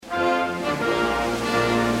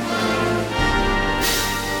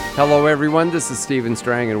Hello, everyone. This is Stephen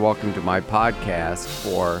Strang, and welcome to my podcast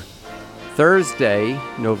for Thursday,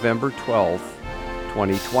 November 12th,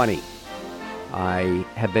 2020. I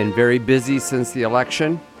have been very busy since the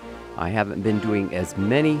election. I haven't been doing as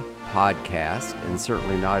many podcasts, and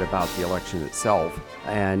certainly not about the election itself,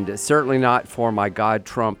 and certainly not for my God,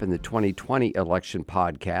 Trump, and the 2020 election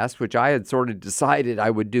podcast, which I had sort of decided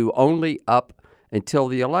I would do only up until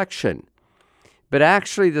the election. But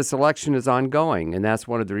actually, this election is ongoing, and that's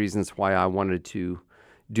one of the reasons why I wanted to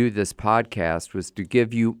do this podcast, was to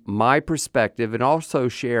give you my perspective and also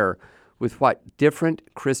share with what different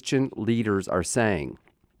Christian leaders are saying.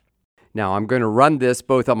 Now, I'm going to run this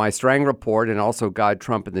both on my Strang Report and also God,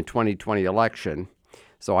 Trump, and the 2020 election,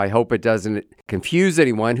 so I hope it doesn't confuse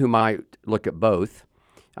anyone who might look at both.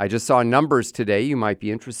 I just saw numbers today. You might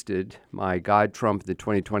be interested. My God, Trump, the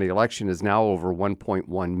 2020 election is now over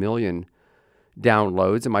 1.1 million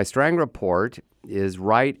downloads, and my Strang Report is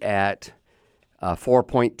right at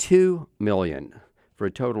 4.2 million for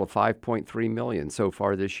a total of 5.3 million so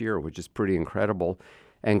far this year, which is pretty incredible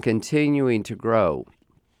and continuing to grow.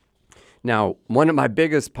 Now, one of my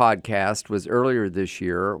biggest podcasts was earlier this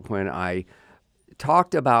year when I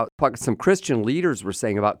talked about what some Christian leaders were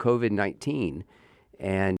saying about COVID-19,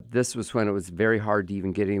 and this was when it was very hard to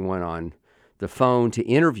even get anyone on the phone to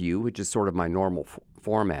interview, which is sort of my normal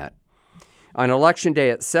format. On Election Day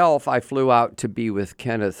itself, I flew out to be with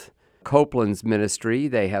Kenneth Copeland's ministry.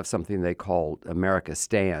 They have something they call America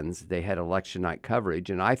Stands. They had election night coverage,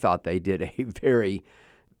 and I thought they did a very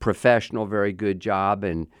professional, very good job.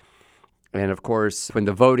 And of course, when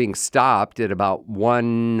the voting stopped at about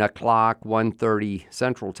 1 o'clock, 1:30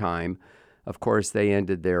 Central Time, of course, they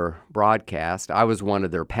ended their broadcast. I was one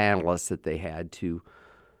of their panelists that they had to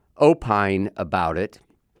opine about it.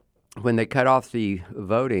 When they cut off the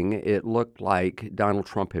voting, it looked like Donald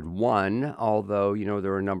Trump had won, although,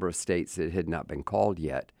 there were a number of states that had not been called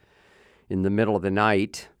yet. In the middle of the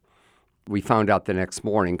night, we found out the next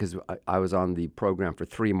morning, because I was on the program for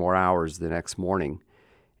 3 more hours the next morning,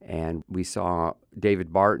 and we saw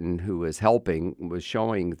David Barton, who was helping, was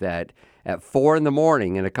showing that at 4 in the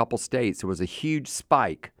morning in a couple states, there was a huge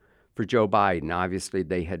spike for Joe Biden. Obviously,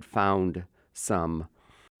 they had found some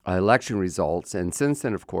election results, and since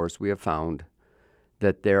then, of course, we have found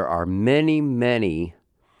that there are many, many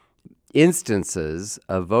instances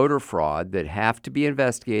of voter fraud that have to be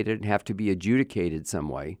investigated and have to be adjudicated some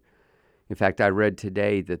way. In fact, I read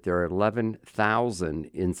today that there are 11,000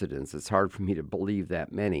 incidents. It's hard for me to believe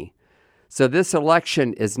that many. So this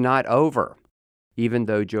election is not over, even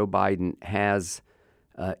though Joe Biden has,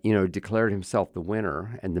 declared himself the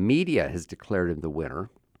winner, and the media has declared him the winner,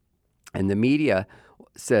 and the media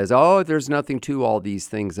says, there's nothing to all these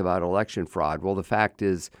things about election fraud. Well, the fact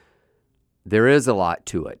is, there is a lot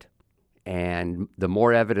to it. And the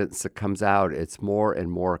more evidence that comes out, it's more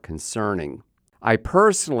and more concerning. I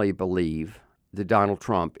personally believe that Donald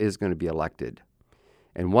Trump is going to be elected.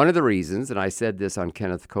 And one of the reasons, and I said this on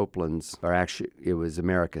Kenneth Copeland's, or actually it was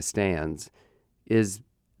America Stands, is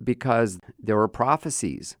because there were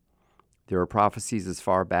prophecies. There were prophecies as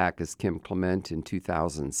far back as Kim Clement in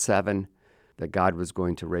 2007, that God was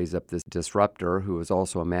going to raise up this disruptor who was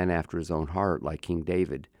also a man after his own heart, like King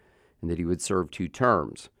David, and that he would serve 2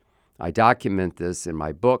 terms. I document this in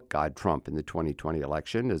my book, God, Trump, in the 2020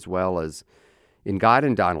 election, as well as in God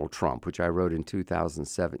and Donald Trump, which I wrote in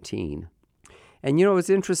 2017. And, it's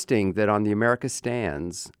interesting that on the America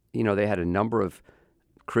Stands, they had a number of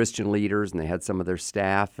Christian leaders, and they had some of their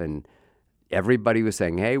staff, and everybody was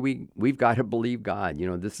saying, hey, we've got to believe God.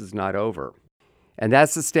 This is not over. And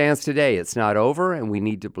that's the stance today. It's not over, and we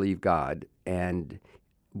need to believe God. And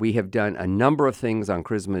we have done a number of things on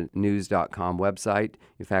charismanews.com website.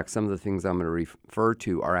 In fact, some of the things I'm going to refer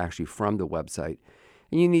to are actually from the website.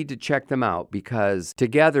 And you need to check them out, because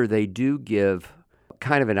together they do give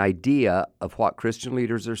kind of an idea of what Christian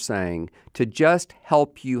leaders are saying to just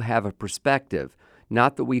help you have a perspective.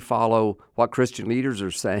 Not that we follow what Christian leaders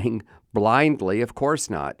are saying blindly, of course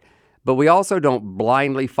not. But we also don't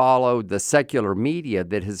blindly follow the secular media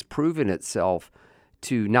that has proven itself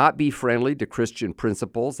to not be friendly to Christian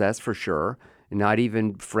principles, that's for sure, not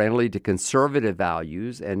even friendly to conservative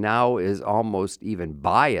values, and now is almost even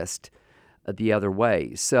biased the other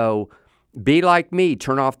way. So be like me,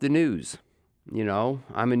 turn off the news.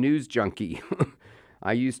 I'm a news junkie.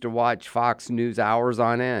 I used to watch Fox News hours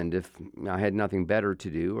on end if I had nothing better to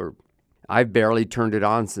do, or I've barely turned it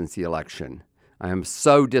on since the election. I am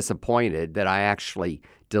so disappointed that I actually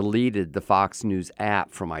deleted the Fox News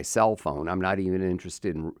app from my cell phone. I'm not even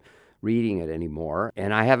interested in reading it anymore.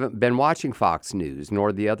 And I haven't been watching Fox News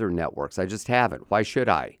nor the other networks. I just haven't. Why should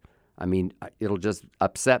I? I mean, it'll just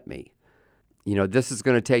upset me. This is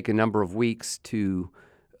going to take a number of weeks to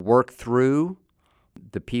work through.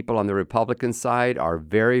 The people on the Republican side are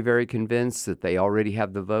very, very convinced that they already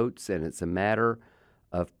have the votes, and it's a matter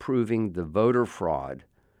of proving the voter fraud.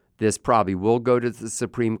 This probably will go to the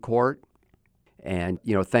Supreme Court. And,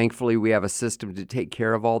 thankfully, we have a system to take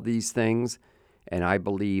care of all these things. And I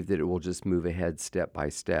believe that it will just move ahead step by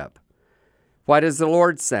step. What is the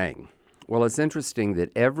Lord saying? Well, it's interesting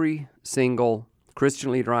that every single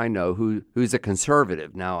Christian leader I know who's a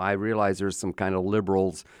conservative. Now, I realize there's some kind of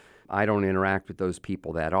liberals. I don't interact with those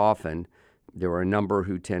people that often. There were a number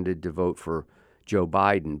who tended to vote for Joe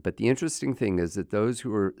Biden. But the interesting thing is that those who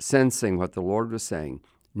were sensing what the Lord was saying,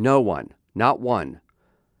 no one, not one,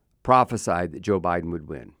 prophesied that Joe Biden would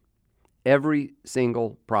win. Every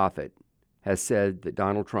single prophet has said that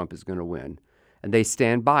Donald Trump is going to win, and they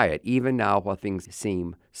stand by it, even now while things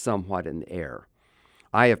seem somewhat in the air.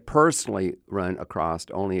 I have personally run across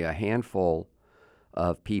only a handful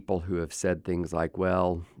of people who have said things like,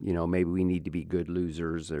 well, maybe we need to be good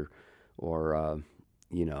losers, or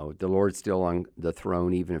the Lord's still on the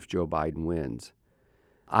throne even if Joe Biden wins.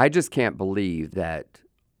 I just can't believe that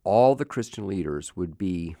all the Christian leaders would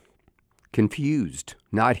be confused,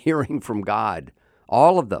 not hearing from God,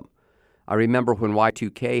 all of them. I remember when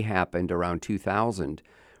Y2K happened around 2000,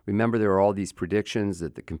 remember there were all these predictions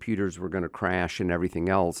that the computers were going to crash and everything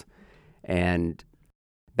else. And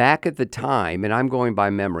back at the time, and I'm going by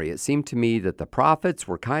memory, it seemed to me that the prophets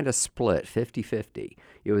were kind of split 50-50.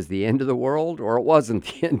 It was the end of the world or it wasn't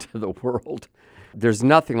the end of the world. There's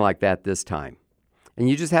nothing like that this time. And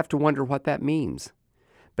you just have to wonder what that means.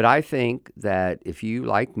 But I think that if you,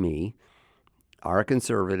 like me, are a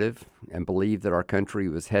conservative and believe that our country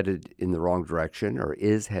was headed in the wrong direction or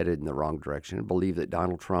is headed in the wrong direction, and believe that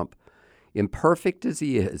Donald Trump, imperfect as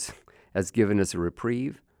he is, has given us a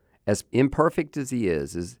reprieve, as imperfect as he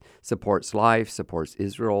is supports life, supports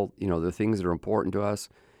Israel, the things that are important to us,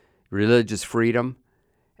 religious freedom,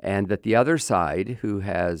 and that the other side, who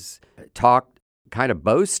has talked, kind of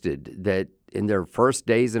boasted that in their first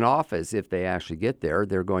days in office, if they actually get there,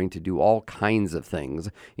 they're going to do all kinds of things,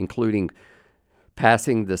 including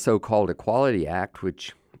passing the so-called Equality Act,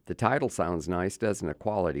 which the title sounds nice, doesn't it?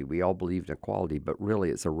 Equality. We all believe in equality, but really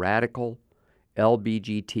it's a radical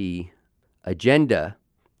LGBT agenda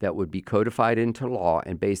that would be codified into law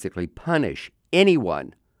and basically punish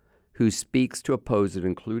anyone who speaks to oppose it,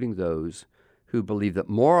 including those who believe that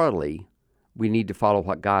morally we need to follow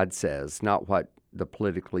what God says, not what the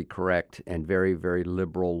politically correct and very, very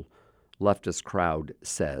liberal leftist crowd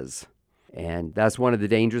says. And that's one of the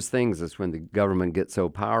dangerous things, is when the government gets so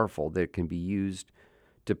powerful that it can be used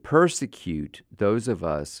to persecute those of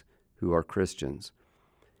us who are Christians.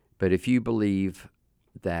 But if you believe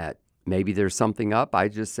that maybe there's something up, I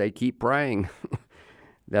just say keep praying.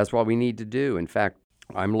 That's what we need to do. In fact,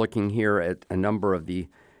 I'm looking here at a number of the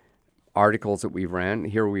articles that we ran.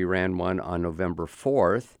 Here we ran one on November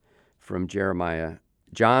 4th from Jeremiah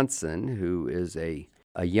Johnson, who is a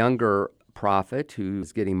younger prophet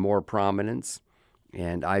who's getting more prominence,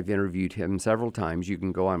 and I've interviewed him several times. You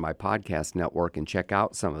can go on my podcast network and check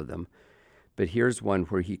out some of them. But here's one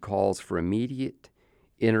where he calls for immediate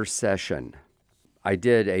intercession. I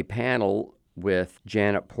did a panel with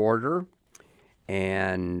Janet Porter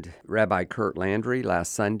and Rabbi Kurt Landry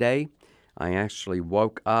last Sunday. I actually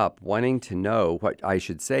woke up wanting to know what I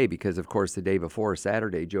should say because, of course, the day before,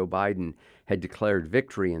 Saturday, Joe Biden had declared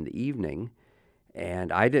victory in the evening,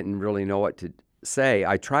 and I didn't really know what to say.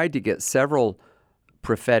 I tried to get several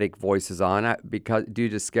prophetic voices on because due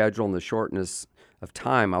to schedule and the shortness of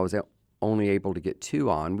time, I was only able to get two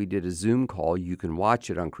on. We did a Zoom call. You can watch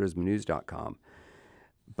it on charismanews.com.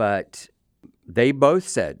 But they both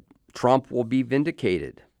said Trump will be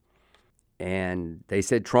vindicated. And they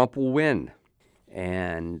said Trump will win.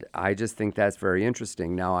 And I just think that's very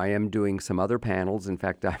interesting. Now, I am doing some other panels. In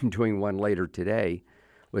fact, I'm doing one later today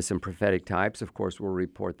with some prophetic types. Of course, we'll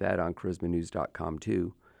report that on charismanews.com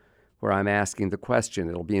too, where I'm asking the question.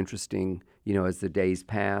 It'll be interesting, as the days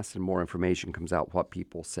pass and more information comes out, what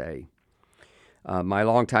people say. My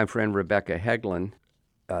longtime friend Rebecca Heglin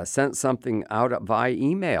sent something out via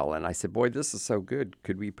email, and I said, boy, this is so good.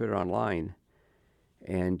 Could we put it online?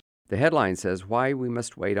 And the headline says, Why We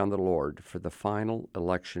Must Wait on the Lord for the Final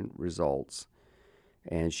Election Results.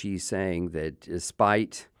 And she's saying that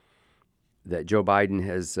despite that Joe Biden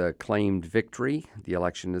has claimed victory, the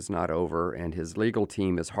election is not over, and his legal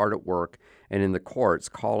team is hard at work and in the courts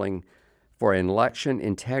calling for election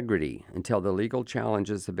integrity until the legal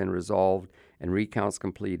challenges have been resolved and recounts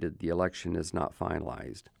completed. The election is not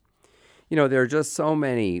finalized. There are just so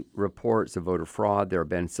many reports of voter fraud. There have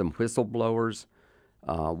been some whistleblowers.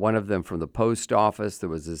 One of them from the post office. There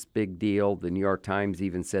was this big deal. The New York Times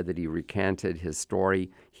even said that he recanted his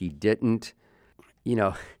story. He didn't.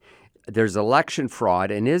 There's election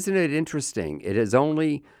fraud, and isn't it interesting? It is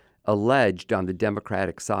only alleged on the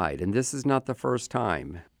Democratic side, and this is not the first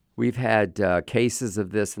time. We've had cases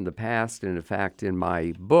of this in the past, and in fact, in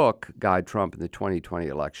my book, Guide Trump in the 2020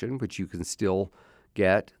 Election, which you can still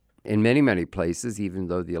get in many, many places, even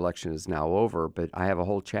though the election is now over, but I have a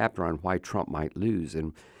whole chapter on why Trump might lose,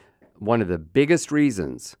 and one of the biggest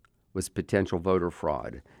reasons was potential voter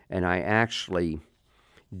fraud, and I actually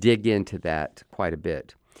dig into that quite a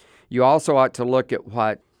bit. You also ought to look at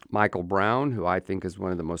what Michael Brown, who I think is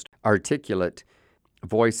one of the most articulate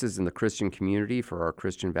voices in the Christian community for our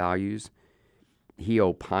Christian values, he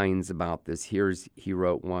opines about this. He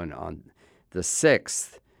wrote one on the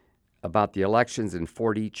 6th about the elections in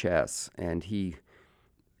 4D chess, and he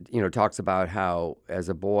talks about how as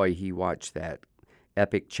a boy he watched that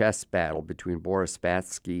epic chess battle between Boris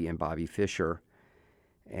Spassky and Bobby Fischer,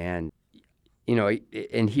 and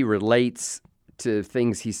he relates to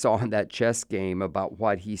things he saw in that chess game about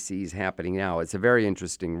what he sees happening now. It's a very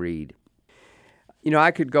interesting read. I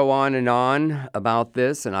could go on and on about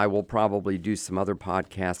this, and I will probably do some other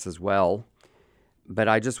podcasts as well, but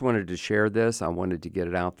I just wanted to share this. I wanted to get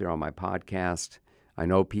it out there on my podcast. I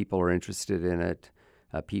know people are interested in it.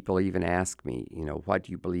 People even ask me, what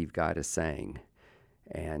do you believe God is saying?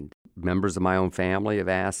 And members of my own family have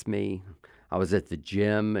asked me. I was at the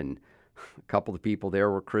gym, and a couple of people there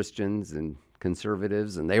were Christians and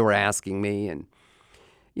conservatives, and they were asking me, and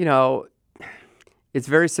it's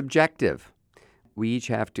very subjective. We each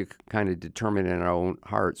have to kind of determine in our own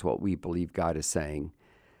hearts what we believe God is saying.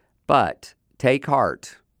 But take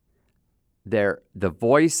heart. The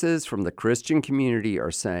voices from the Christian community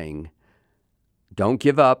are saying, don't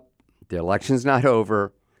give up. The election's not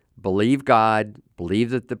over. Believe God. Believe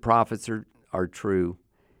that the prophets are true.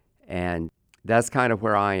 And that's kind of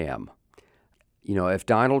where I am. If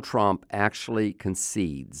Donald Trump actually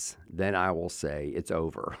concedes, then I will say it's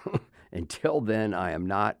over. Until then, I am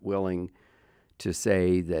not willing to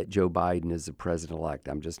say that Joe Biden is the president-elect.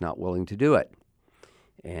 I'm just not willing to do it.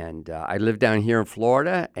 And I live down here in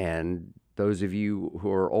Florida, and those of you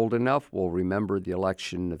who are old enough will remember the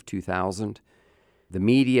election of 2000. The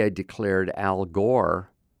media declared Al Gore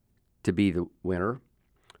to be the winner.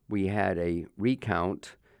 We had a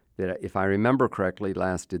recount that, if I remember correctly,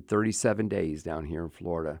 lasted 37 days down here in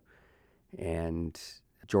Florida. And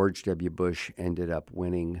George W. Bush ended up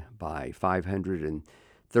winning by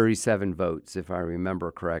 537 votes, if I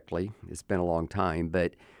remember correctly. It's been a long time,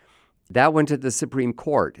 but that went to the Supreme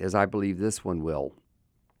Court, as I believe this one will.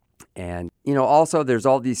 And, also there's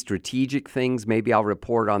all these strategic things. Maybe I'll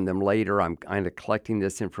report on them later. I'm kind of collecting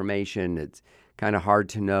this information. It's kind of hard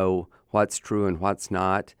to know what's true and what's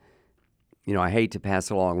not. I hate to pass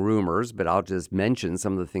along rumors, but I'll just mention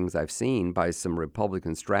some of the things I've seen by some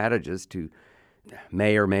Republican strategists who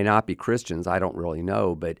may or may not be Christians, I don't really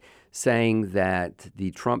know, but saying that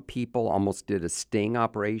the Trump people almost did a sting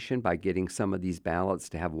operation by getting some of these ballots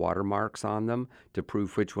to have watermarks on them to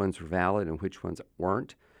prove which ones were valid and which ones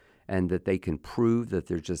weren't, and that they can prove that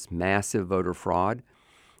there's just massive voter fraud.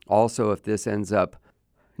 Also, if this ends up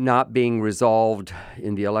not being resolved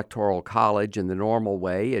in the Electoral College in the normal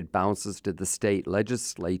way, it bounces to the state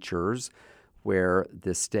legislatures where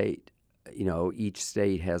the state, each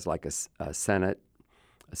state has like a Senate,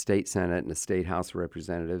 a state Senate, and a state House of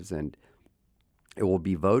Representatives, and it will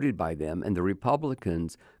be voted by them. And the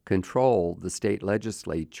Republicans control the state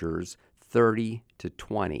legislatures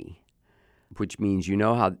 30-20, which means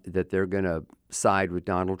how that they're going to side with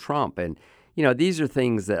Donald Trump. And, these are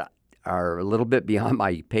things that are a little bit beyond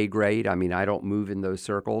my pay grade. I mean, I don't move in those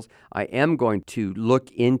circles. I am going to look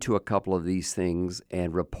into a couple of these things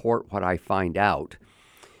and report what I find out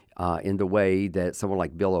in the way that someone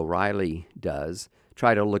like Bill O'Reilly does,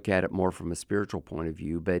 try to look at it more from a spiritual point of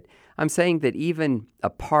view. But I'm saying that even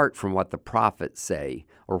apart from what the prophets say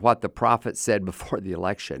or what the prophets said before the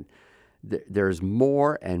election, there's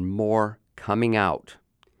more and more coming out.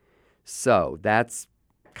 So that's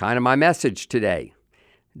kind of my message today.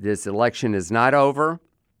 This election is not over.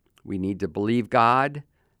 We need to believe God.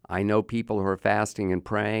 I know people who are fasting and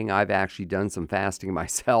praying. I've actually done some fasting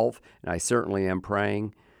myself, and I certainly am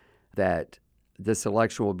praying that this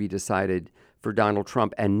election will be decided for Donald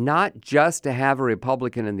Trump, and not just to have a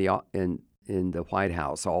Republican in the White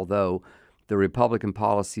House, although the Republican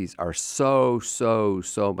policies are so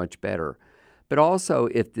much better. But also,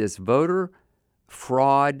 if this voter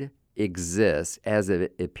fraud exists, as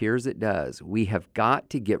it appears it does, we have got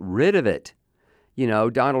to get rid of it. You know,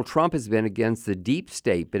 Donald Trump has been against the deep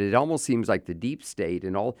state, but it almost seems like the deep state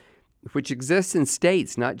and all, which exists in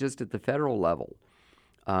states, not just at the federal level,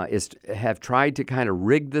 have tried to kind of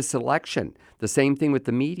rig this election. The same thing with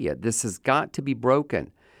the media. This has got to be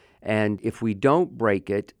broken. And if we don't break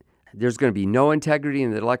it, there's going to be no integrity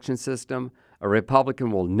in the election system. A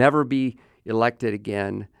Republican will never be elected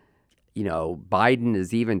again. You know, Biden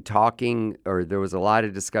is even talking, or there was a lot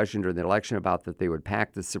of discussion during the election about that they would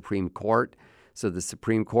pack the Supreme Court. So the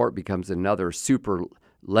Supreme Court becomes another super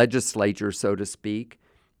legislature, so to speak,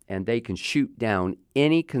 and they can shoot down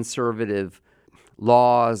any conservative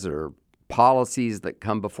laws or policies that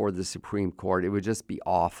come before the Supreme Court. It would just be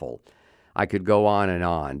awful. I could go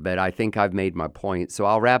on, but I think I've made my point. So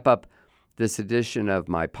I'll wrap up this edition of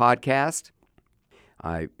my podcast.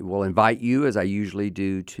 I will invite you, as I usually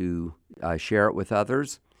do, to share it with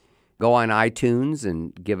others. Go on iTunes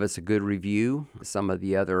and give us a good review. Some of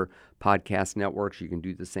the other podcast networks, you can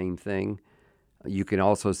do the same thing. You can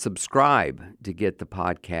also subscribe to get the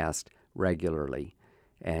podcast regularly.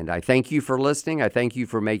 And I thank you for listening. I thank you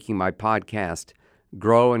for making my podcast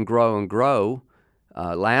grow and grow and grow.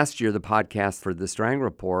 Last year, the podcast for the Strang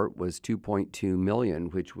Report was 2.2 million,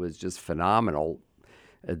 which was just phenomenal.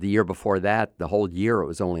 The year before that, the whole year, it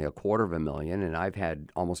was only 250,000, and I've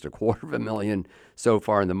had almost 250,000 so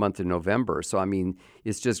far in the month of November. So, I mean,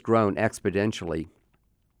 it's just grown exponentially.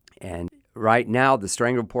 And right now, the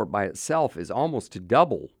Strang Report by itself is almost to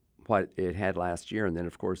double what it had last year. And then,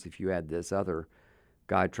 of course, if you add this other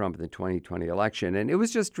God, Trump, in the 2020 election. And it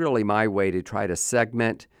was just really my way to try to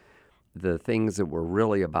segment the things that were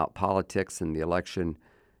really about politics and the election.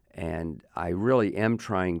 And I really am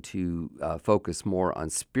trying to focus more on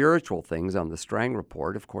spiritual things on the Strang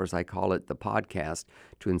Report. Of course, I call it the podcast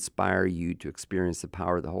to inspire you to experience the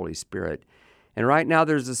power of the Holy Spirit. And right now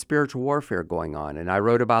there's a spiritual warfare going on. And I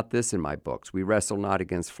wrote about this in my books. We wrestle not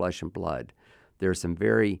against flesh and blood. There's some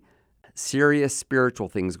very serious spiritual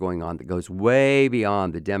things going on that goes way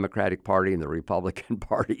beyond the Democratic Party and the Republican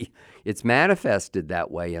Party. It's manifested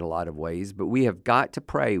that way in a lot of ways, but we have got to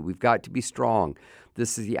pray. We've got to be strong.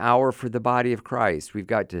 This is the hour for the body of Christ. We've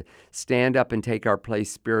got to stand up and take our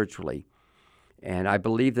place spiritually. And I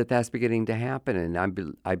believe that that's beginning to happen.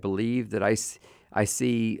 And I believe that I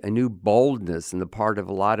see a new boldness in the part of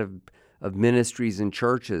a lot of ministries and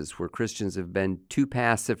churches where Christians have been too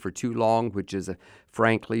passive for too long, which is,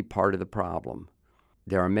 frankly, part of the problem.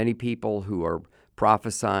 There are many people who are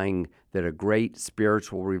prophesying that a great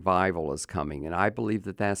spiritual revival is coming, and I believe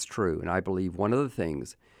that that's true. And I believe one of the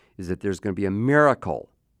things is that there's going to be a miracle.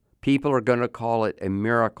 People are going to call it a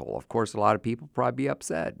miracle. Of course, a lot of people probably be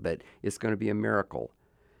upset, but it's going to be a miracle.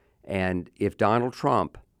 And if Donald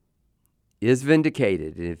Trump is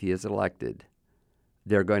vindicated, and if he is elected,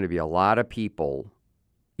 there are going to be a lot of people,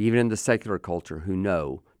 even in the secular culture, who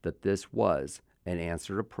know that this was an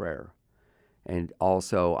answer to prayer. And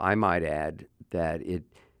also, I might add that it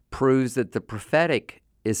proves that the prophetic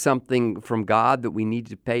is something from God that we need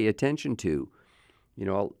to pay attention to. You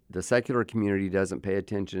know, the secular community doesn't pay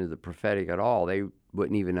attention to the prophetic at all. They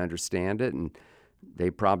wouldn't even understand it, and they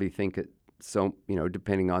probably think it so, you know,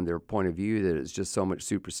 depending on their point of view, that it's just so much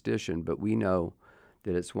superstition. But we know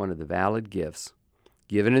that it's one of the valid gifts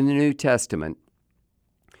given in the New Testament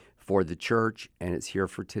for the church, and it's here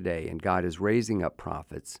for today. And God is raising up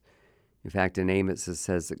prophets. In fact, in Amos it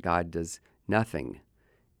says that God does nothing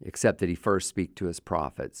except that he first speaks to his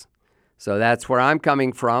prophets. So that's where I'm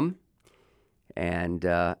coming from. And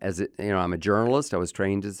I'm a journalist. I was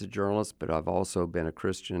trained as a journalist, but I've also been a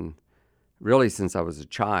Christian really since I was a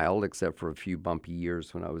child, except for a few bumpy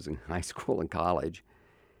years when I was in high school and college.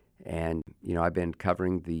 And, you know, I've been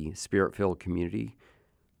covering the Spirit-filled community,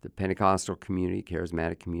 the Pentecostal community,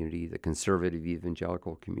 charismatic community, the conservative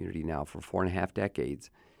evangelical community now for 4.5 decades.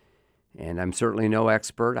 And I'm certainly no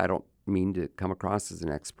expert. I don't mean to come across as an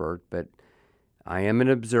expert, but I am an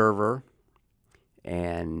observer,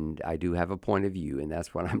 and I do have a point of view, and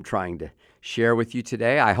that's what I'm trying to share with you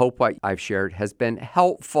today. I hope what I've shared has been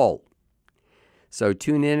helpful. So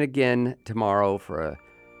tune in again tomorrow for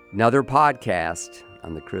another podcast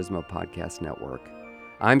on the Charisma Podcast Network.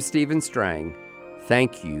 I'm Stephen Strang.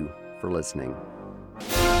 Thank you for listening.